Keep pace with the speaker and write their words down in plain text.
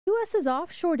U.S.'s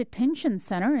offshore detention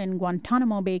center in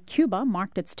Guantanamo Bay, Cuba,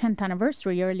 marked its 10th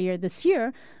anniversary earlier this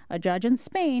year, a judge in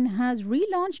Spain has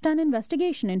relaunched an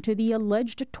investigation into the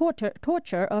alleged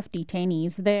torture of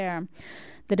detainees there.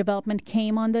 The development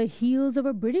came on the heels of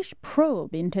a British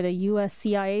probe into the U.S.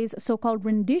 CIA's so-called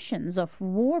renditions of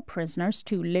war prisoners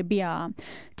to Libya.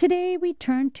 Today, we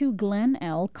turn to Glenn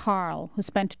L. Carle, who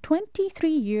spent 23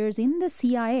 years in the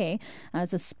CIA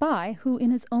as a spy who,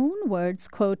 in his own words,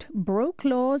 quote, broke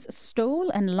laws, stole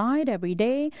and lied every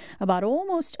day about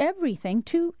almost everything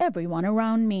to everyone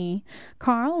around me.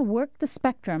 Carle worked the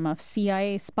spectrum of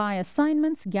CIA spy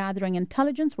assignments, gathering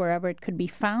intelligence wherever it could be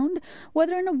found,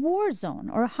 whether in a war zone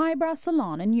or a highbrow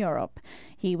salon in Europe.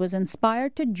 He was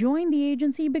inspired to join the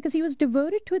agency because he was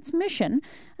devoted to its mission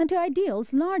and to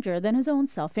ideals larger than his own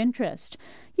self-interest.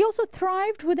 He also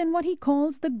thrived within what he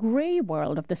calls the gray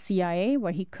world of the CIA,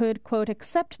 where he could, quote,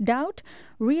 accept doubt,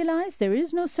 realize there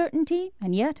is no certainty,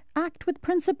 and yet act with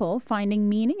principle, finding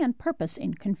meaning and purpose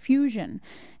in confusion.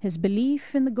 His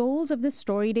belief in the goals of this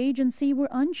storied agency were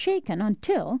unshaken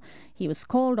until he was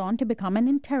called on to become an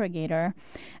interrogator,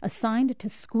 assigned to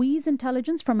squeeze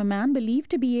intelligence from a man believed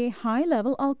to be a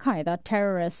high-level al-Qaeda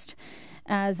terrorist.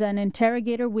 As an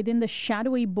interrogator within the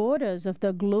shadowy borders of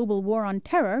the global war on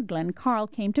terror, Glenn Carle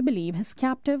came to believe his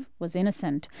captive was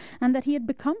innocent and that he had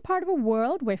become part of a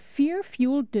world where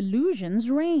fear-fueled delusions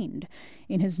reigned.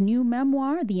 In his new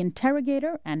memoir, The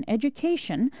Interrogator and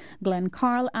Education, Glenn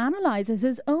Carle analyzes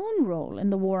his own role in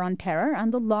the war on terror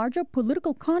and the larger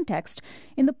political context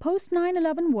in the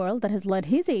post-9/11 world that has led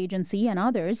his agency and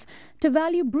others to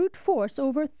value brute force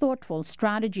over thoughtful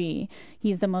strategy.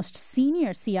 He is the most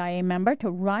senior CIA member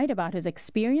to write about his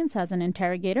experience as an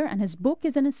interrogator, and his book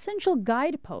is an essential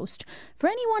guidepost for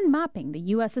anyone mapping the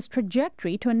U.S.'s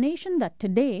trajectory to a nation that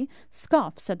today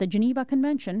scoffs at the Geneva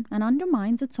Convention and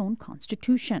undermines its own constitution.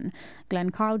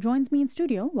 Glenn Carle joins me in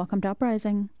studio. Welcome to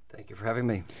Uprising. Thank you for having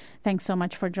me. Thanks so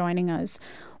much for joining us.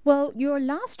 Well, your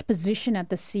last position at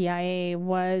the CIA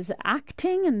was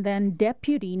acting and then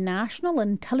Deputy National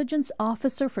Intelligence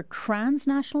Officer for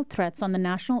Transnational Threats on the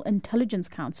National Intelligence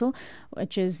Council,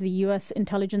 which is the U.S.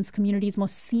 intelligence community's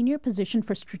most senior position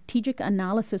for strategic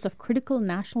analysis of critical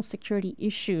national security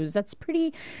issues. That's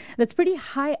pretty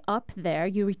high up there.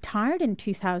 You retired in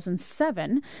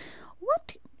 2007.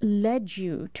 What led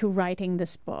you to writing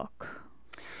this book?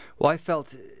 Well, I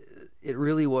felt it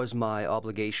really was my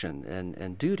obligation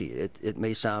and duty. It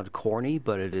may sound corny,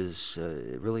 but it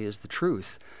really is the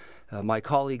truth. My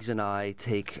colleagues and I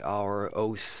take our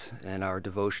oath and our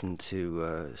devotion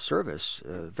to service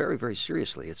very, very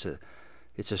seriously.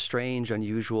 It's a strange,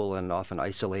 unusual, and often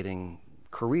isolating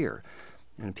career.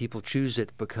 And people choose it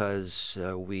because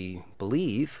we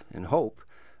believe and hope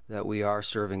that we are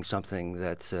serving something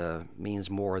that means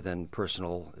more than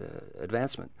personal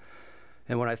advancement.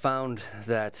 And when I found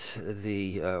that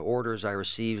the orders I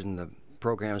received and the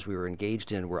programs we were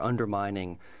engaged in were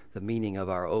undermining the meaning of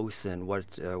our oath and what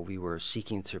we were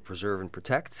seeking to preserve and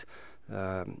protect,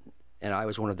 and I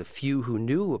was one of the few who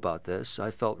knew about this,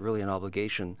 I felt really an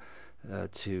obligation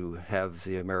to have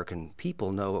the American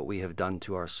people know what we have done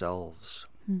to ourselves.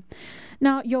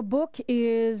 Now, your book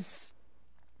is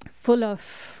full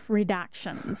of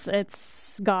redactions.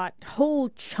 It's got whole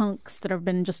chunks that have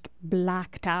been just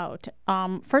blacked out.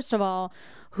 First of all,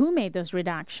 who made those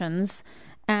redactions,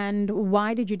 and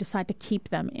why did you decide to keep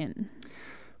them in?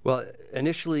 Well,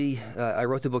 initially, I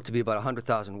wrote the book to be about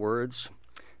 100,000 words.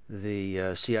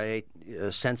 The CIA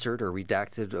censored or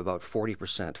redacted about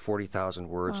 40%, 40,000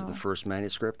 words of the first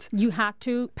manuscript. You had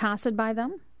to pass it by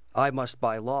them? I must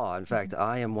by law. In fact,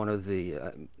 I am one of the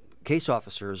case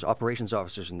officers, operations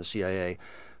officers in the CIA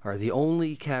are the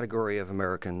only category of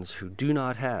Americans who do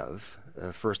not have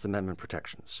First Amendment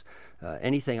protections.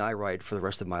 Anything I write for the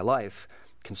rest of my life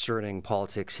concerning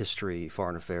politics, history,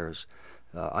 foreign affairs,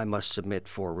 I must submit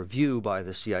for review by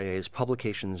the CIA's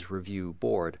Publications Review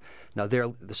Board. Now,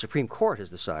 the Supreme Court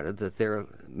has decided that their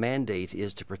mandate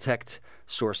is to protect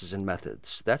sources and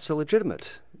methods. That's a legitimate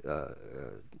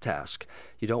task.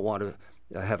 You don't want to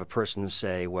have a person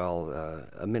say, well,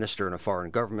 a minister in a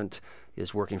foreign government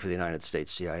is working for the United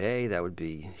States CIA. That would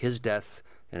be his death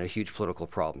and a huge political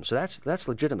problem. So that's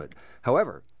legitimate.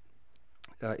 However,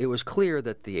 it was clear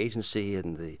that the agency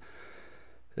and the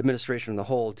administration on the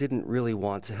whole didn't really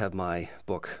want to have my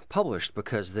book published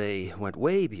because they went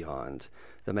way beyond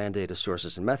the mandated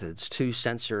sources and methods to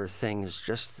censor things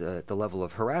just at the level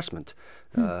of harassment.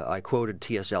 I quoted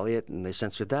T.S. Eliot, and they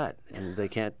censored that, and they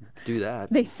can't do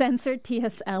that. They censored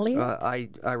T.S. Eliot?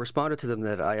 I responded to them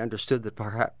that I understood that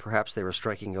perhaps they were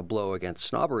striking a blow against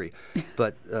snobbery,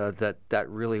 but that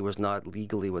really was not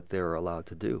legally what they were allowed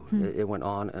to do. It went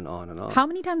on and on and on. How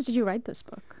many times did you write this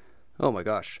book? Oh, my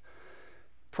gosh.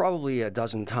 Probably a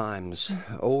dozen times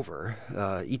over,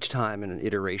 each time in an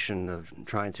iteration of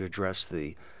trying to address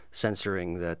the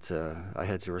censoring that I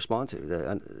had to respond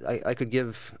to. I could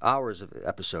give hours of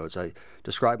episodes. I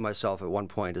described myself at one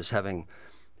point as having,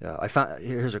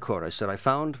 here's a quote. I said, I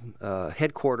found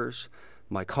headquarters,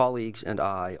 my colleagues and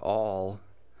I all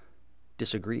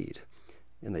disagreed,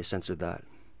 and they censored that.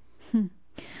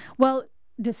 Well,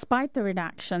 despite the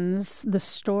redactions, the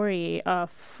story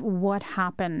of what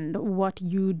happened, what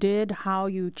you did, how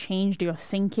you changed your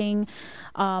thinking,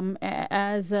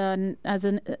 as an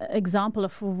example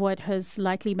of what has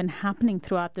likely been happening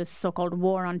throughout this so-called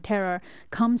war on terror,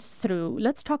 comes through.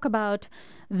 Let's talk about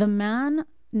the man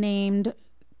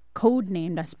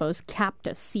codenamed, I suppose,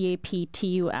 Captus,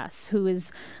 C-A-P-T-U-S, who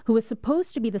is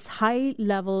supposed to be this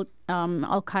high-level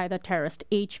Al-Qaeda terrorist,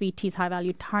 HVTs,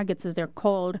 high-value targets as they're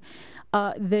called,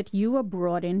 that you were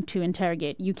brought in to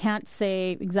interrogate. You can't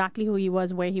say exactly who he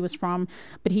was, where he was from,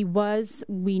 but he was,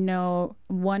 we know,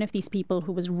 one of these people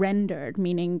who was rendered,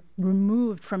 meaning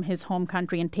removed from his home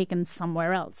country and taken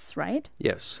somewhere else, right?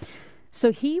 Yes.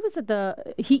 So he was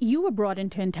you were brought in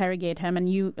to interrogate him,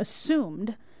 and you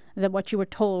assumed that what you were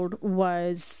told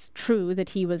was true, that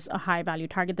he was a high-value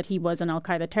target, that he was an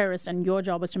Al-Qaeda terrorist, and your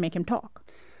job was to make him talk.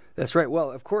 That's right.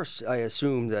 Well, of course, I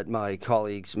assume that my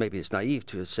colleagues, maybe it's naive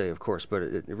to say, of course, but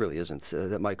it really isn't,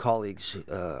 that my colleagues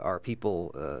are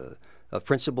people of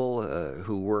principle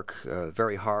who work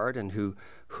very hard and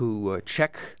who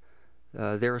check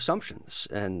their assumptions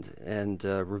and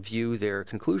review their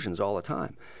conclusions all the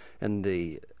time. And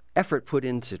the effort put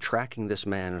into tracking this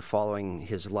man and following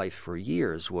his life for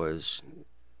years was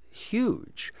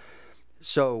huge.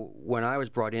 So when I was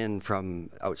brought in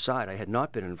from outside, I had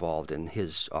not been involved in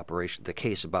his operation, the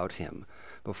case about him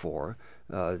before.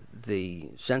 The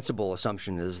sensible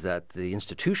assumption is that the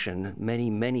institution,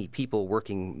 many people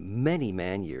working many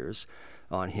man-years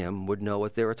on him would know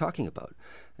what they were talking about.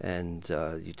 And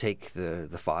you take the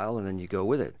file and then you go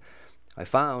with it. I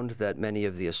found that many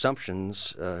of the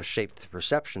assumptions shaped the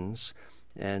perceptions,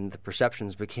 and the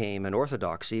perceptions became an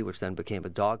orthodoxy, which then became a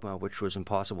dogma, which was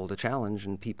impossible to challenge,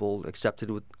 and people accepted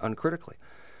it uncritically.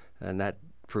 And that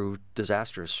proved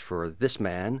disastrous for this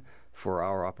man, for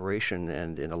our operation,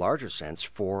 and in a larger sense,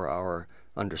 for our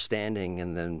understanding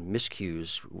and then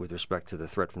miscues with respect to the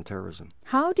threat from terrorism.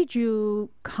 How did you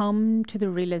come to the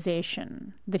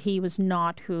realization that he was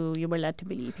not who you were led to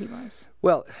believe he was?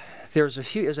 Well, there's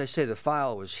as I say, the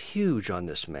file was huge on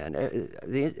this man.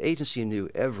 The agency knew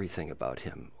everything about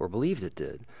him, or believed it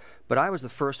did. But I was the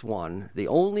first one, the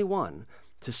only one,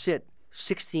 to sit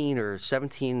 16 or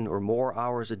 17 or more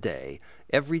hours a day,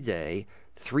 every day,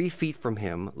 3 feet from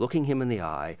him, looking him in the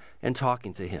eye and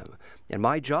talking to him. And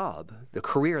my job, the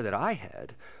career that I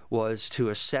had, was to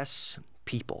assess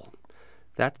people.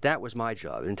 That was my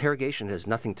job. Interrogation has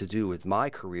nothing to do with my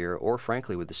career or,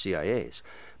 frankly, with the CIA's.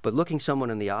 But looking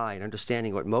someone in the eye and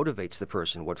understanding what motivates the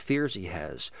person, what fears he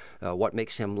has, what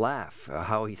makes him laugh,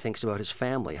 how he thinks about his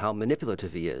family, how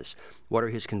manipulative he is, what are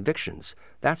his convictions,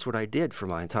 that's what I did for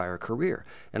my entire career.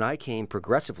 And I came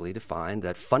progressively to find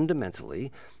that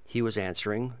fundamentally he was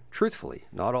answering truthfully.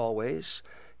 Not always.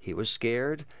 He was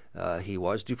scared. He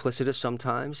was duplicitous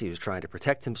sometimes. He was trying to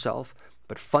protect himself.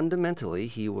 But fundamentally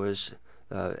he was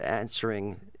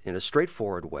answering in a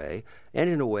straightforward way, and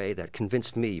in a way that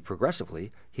convinced me progressively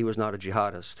he was not a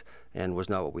jihadist and was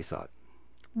not what we thought.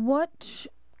 What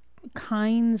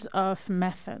kinds of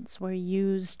methods were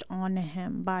used on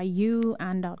him by you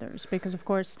and others? Because, of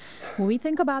course, when we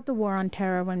think about the war on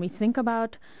terror, when we think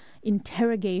about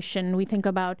interrogation, we think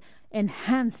about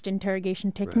enhanced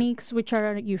interrogation techniques, right, which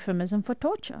are a euphemism for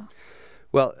torture.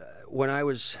 Well, when I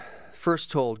was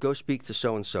first told, go speak to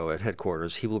so-and-so at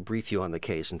headquarters, he will brief you on the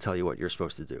case and tell you what you're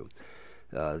supposed to do.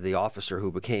 The officer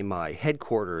who became my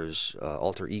headquarters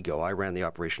alter ego, I ran the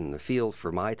operation in the field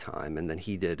for my time, and then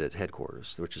he did at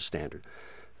headquarters, which is standard.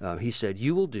 He said,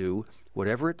 you will do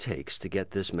whatever it takes to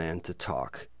get this man to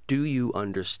talk. Do you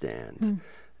understand?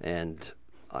 And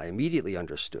I immediately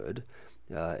understood,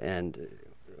 and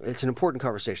it's an important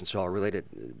conversation, so I'll relate it,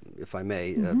 if I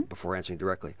may, before answering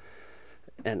directly.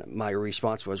 And my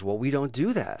response was, well, we don't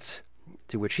do that.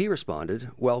 To which he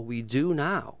responded, well, we do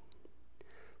now.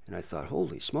 And I thought,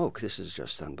 holy smoke, this is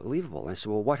just unbelievable. And I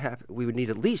said, well, what happened? We would need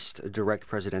at least a direct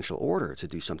presidential order to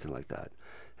do something like that.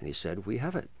 And he said, we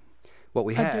have it. What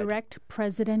we A had... direct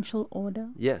presidential order?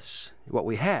 Yes. What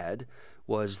we had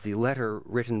was the letter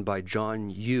written by John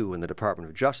Yoo in the Department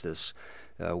of Justice,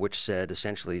 which said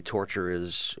essentially torture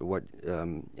is what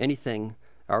anything...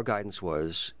 Our guidance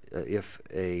was if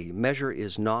a measure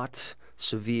is not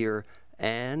severe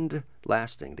and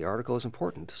lasting, the article is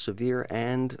important, severe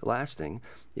and lasting,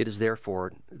 it is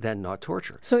therefore then not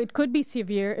torture. So it could be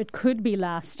severe, it could be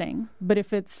lasting, but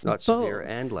if it's not both, severe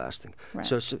and lasting. Right.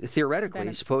 So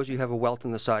theoretically, suppose you have a welt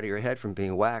in the side of your head from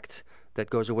being whacked that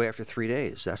goes away after 3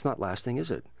 days. That's not lasting, is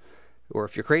it? Or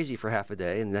if you're crazy for half a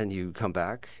day and then you come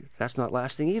back, that's not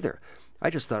lasting either. I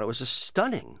just thought it was a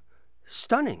stunning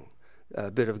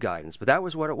bit of guidance, but that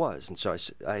was what it was. And so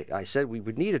I said we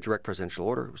would need a direct presidential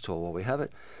order. I was told, well, we have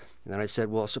it. And then I said,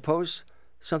 well, suppose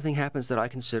something happens that I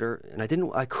consider, and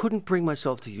I couldn't bring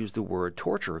myself to use the word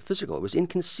torture or physical. It was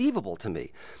inconceivable to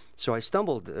me. So I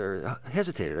stumbled or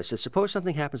hesitated. I said, suppose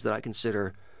something happens that I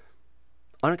consider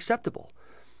unacceptable.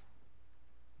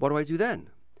 What do I do then?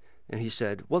 And he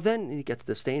said, well, then, and he gets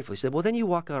disdainful. He said, well, then you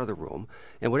walk out of the room,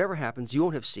 and whatever happens, you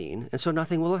won't have seen, and so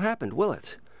nothing will have happened, will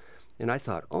it? And I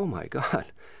thought, oh, my God,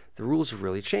 the rules have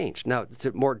really changed. Now,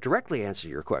 to more directly answer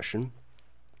your question,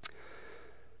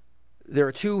 there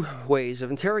are two ways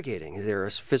of interrogating. There are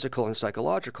physical and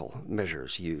psychological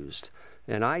measures used.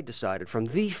 And I decided from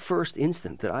the first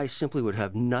instant that I simply would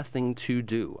have nothing to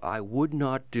do. I would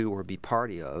not do or be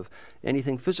party of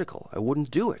anything physical. I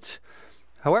wouldn't do it.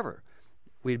 However,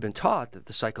 we had been taught that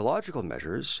the psychological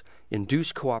measures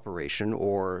induce cooperation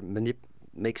or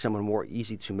make someone more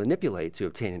easy to manipulate to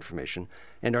obtain information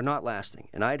and are not lasting.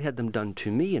 And I'd had them done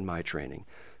to me in my training.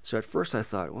 So at first I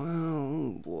thought, well,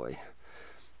 oh boy.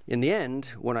 In the end,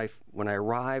 when I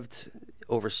arrived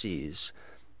overseas,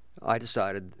 I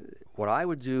decided what I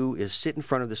would do is sit in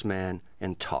front of this man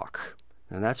and talk.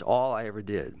 And that's all I ever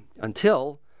did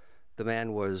until the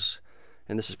man was,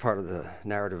 and this is part of the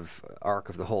narrative arc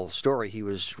of the whole story, he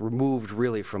was removed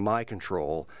really from my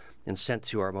control and sent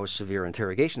to our most severe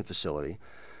interrogation facility,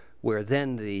 where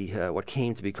then what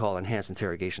came to be called enhanced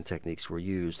interrogation techniques were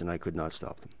used, and I could not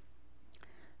stop them.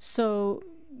 So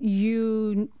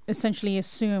you essentially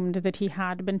assumed that he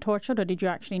had been tortured, or did you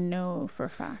actually know for a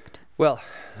fact? Well,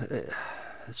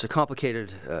 it's a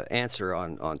complicated answer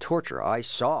on torture. I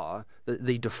saw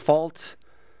the default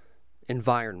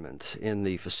environment in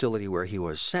the facility where he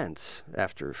was sent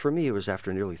for me it was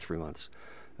after nearly 3 months,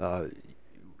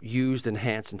 used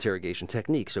enhanced interrogation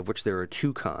techniques, of which there are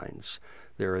two kinds.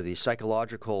 There are the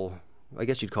psychological, I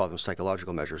guess you'd call them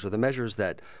psychological measures, or the measures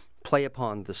that play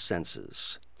upon the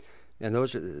senses. And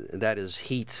that is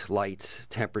heat, light,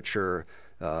 temperature,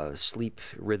 sleep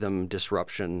rhythm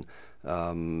disruption,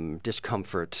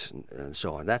 discomfort, and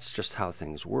so on. That's just how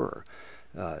things were.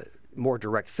 More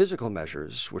direct physical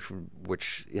measures,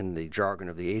 which in the jargon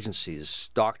of the agency's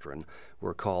doctrine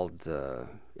were called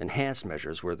enhanced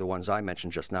measures, were the ones I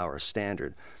mentioned just now are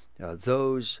standard.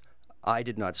 Those I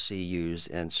did not see used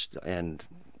and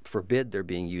forbid their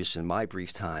being used in my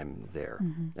brief time there.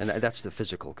 Mm-hmm. And that's the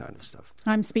physical kind of stuff.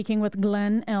 I'm speaking with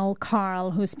Glenn L.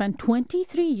 Carle, who spent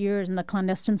 23 years in the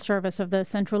clandestine service of the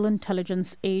Central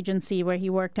Intelligence Agency, where he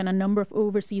worked in a number of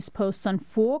overseas posts on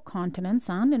 4 continents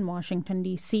and in Washington,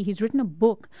 D.C. He's written a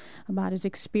book about his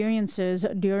experiences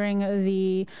during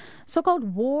the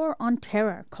so-called War on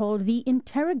Terror called The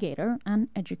Interrogator and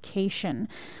Education.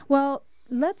 Well,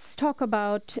 let's talk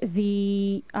about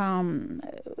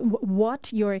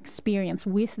what your experience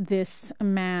with this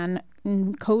man,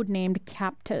 codenamed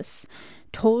Captus,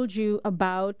 told you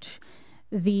about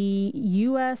the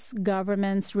U.S.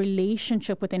 government's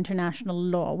relationship with international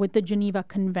law, with the Geneva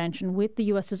Convention, with the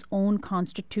U.S.'s own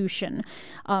constitution,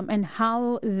 and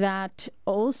how that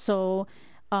also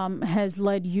has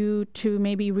led you to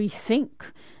maybe rethink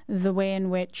the way in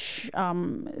which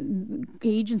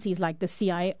agencies like the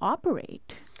CIA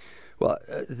operate. Well,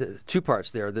 the 2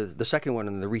 parts there. The second one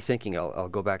and the rethinking I'll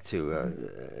go back to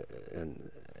and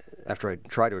after I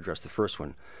try to address the first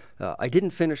one. I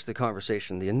didn't finish the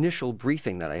conversation, the initial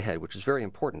briefing that I had, which is very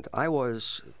important.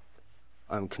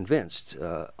 I'm convinced,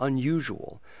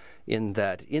 unusual in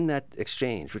that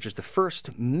exchange, which is the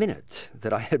first minute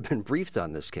that I had been briefed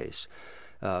on this case,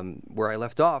 where I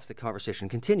left off, the conversation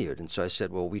continued. And so I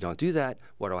said, well, we don't do that.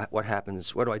 What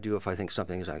happens? What do I do if I think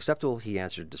something is unacceptable? He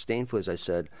answered disdainfully, as I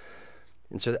said.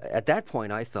 And so at that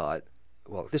point, I thought,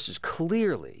 well, this is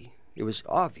clearly, it was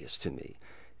obvious to me,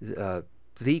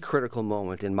 the critical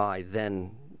moment in my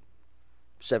then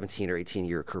 17 or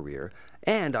 18-year career.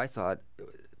 And I thought,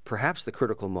 perhaps the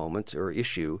critical moment or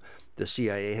issue the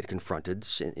CIA had confronted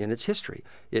in its history.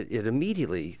 It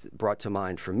immediately brought to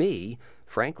mind for me,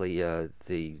 frankly,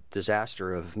 the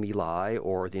disaster of My Lai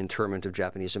or the internment of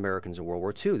Japanese Americans in World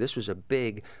War II. This was a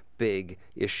big, big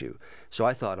issue. So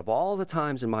I thought, of all the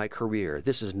times in my career,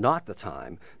 this is not the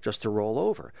time just to roll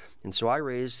over. And so I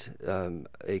raised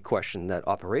a question that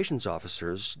operations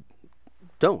officers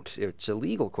don't. It's a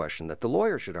legal question that the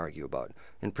lawyer should argue about,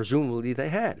 and presumably they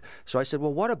had. So I said,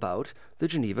 well, what about the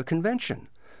Geneva Convention?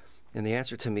 And the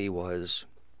answer to me was,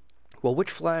 well,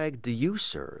 which flag do you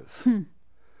serve?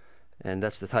 And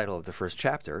that's the title of the first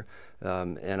chapter.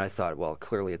 And I thought, well,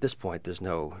 clearly at this point, there's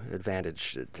no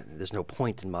advantage, there's no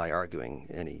point in my arguing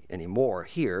any more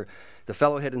here. The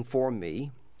fellow had informed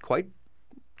me quite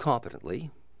competently,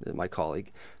 my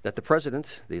colleague, that the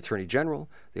President, the Attorney General,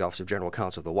 the Office of General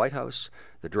Counsel of the White House,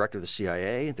 the Director of the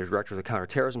CIA, the Director of the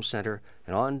Counterterrorism Center,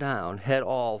 and on down, had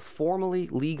all formally,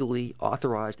 legally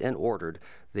authorized and ordered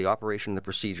the operation and the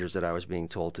procedures that I was being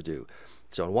told to do.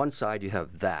 So on one side, you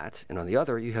have that, and on the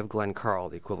other, you have Glenn Carle,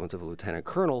 the equivalent of a lieutenant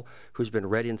colonel, who's been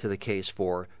read into the case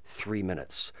for 3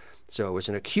 minutes. So it was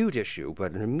an acute issue,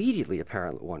 but an immediately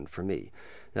apparent one for me.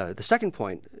 Now, the second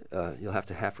point, you'll have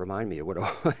to half remind me of what it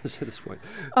was at this point.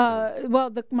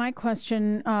 Well, my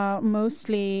question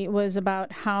mostly was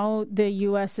about how the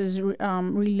U.S.'s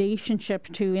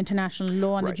relationship to international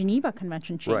law and the Geneva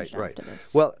Convention changed after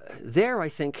this. Well, there I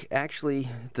think actually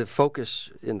the focus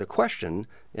in the question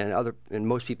and in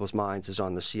most people's minds is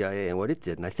on the CIA and what it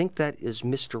did, and I think that is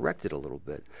misdirected a little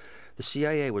bit. The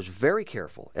CIA was very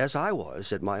careful, as I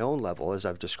was at my own level, as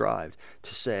I've described,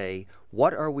 to say,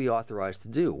 what are we authorized to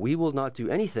do? We will not do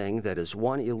anything that is,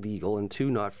 one, illegal, and two,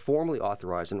 not formally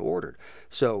authorized and ordered.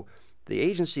 So the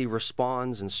agency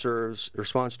responds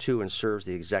to and serves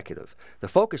the executive. The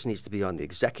focus needs to be on the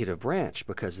executive branch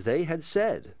because they had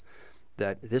said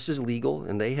that this is legal,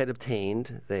 and they had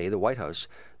obtained, the White House,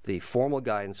 the formal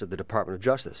guidance of the Department of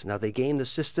Justice. Now, they gamed the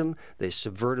system, they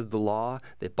subverted the law,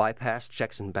 they bypassed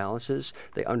checks and balances,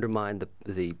 they undermined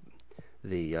the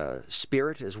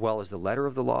spirit as well as the letter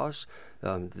of the laws.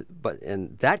 And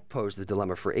that posed the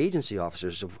dilemma for agency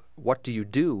officers of what do you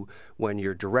do when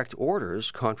your direct orders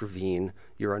contravene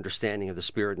your understanding of the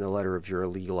spirit and the letter of your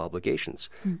legal obligations.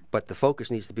 But the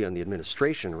focus needs to be on the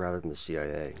administration rather than the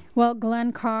CIA. Well,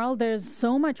 Glenn Carle, there's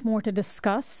so much more to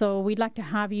discuss, so we'd like to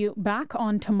have you back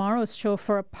on tomorrow's show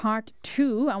for a part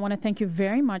 2. I want to thank you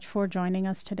very much for joining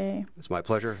us today. It's my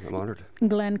pleasure. I'm honored.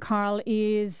 Glenn Carle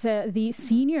is the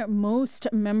senior most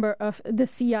member of the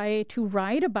CIA to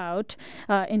write about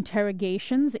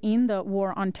interrogations in the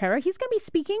war on terror. He's going to be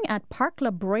speaking at Park La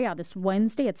Brea this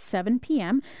Wednesday at 7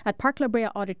 p.m. at Park La Brea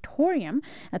Auditorium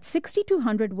at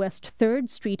 6200 West 3rd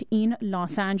Street in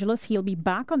Los Angeles. He'll be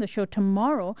back on the show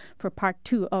tomorrow for part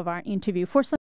 2 of our interview. For